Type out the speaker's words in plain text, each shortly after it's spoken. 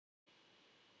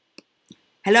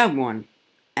Hello everyone,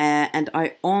 and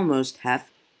I almost have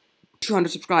 200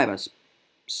 subscribers.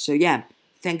 So yeah,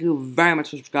 thank you very much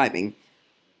for subscribing.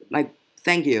 Like,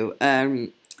 thank you.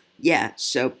 Yeah,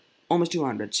 so almost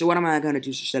 200. So what am I gonna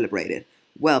do to celebrate it?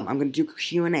 Well, I'm gonna do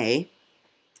Q&A,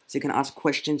 so you can ask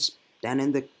questions down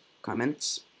in the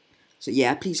comments. So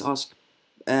yeah, please ask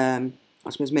me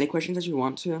as many questions as you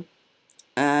want to.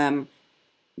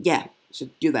 Yeah, so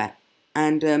do that.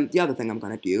 And the other thing I'm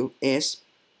gonna do is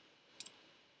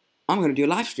I'm gonna do a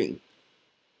live stream.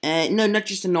 No, not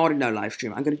just an ordinary live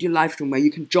stream. I'm going to do a live stream where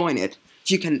you can join it.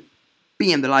 So you can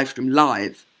be in the live stream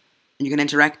live. And you can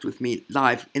interact with me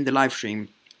live in the live stream.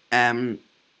 So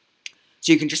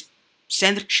you can just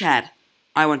send the chat,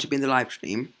 I want to be in the live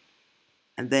stream.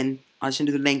 And then I'll send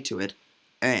you the link to it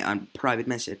on private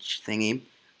message thingy.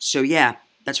 So yeah,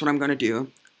 that's what I'm going to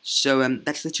do. So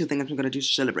that's the two things I'm going to do to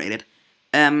celebrate it.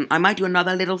 I might do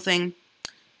another little thing.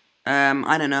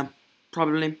 I don't know.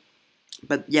 Probably.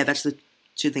 But yeah, that's the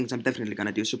two things I'm definitely going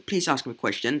to do. So please ask me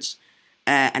questions.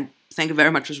 And thank you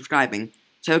very much for subscribing.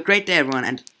 So have a great day, everyone,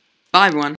 and bye, everyone.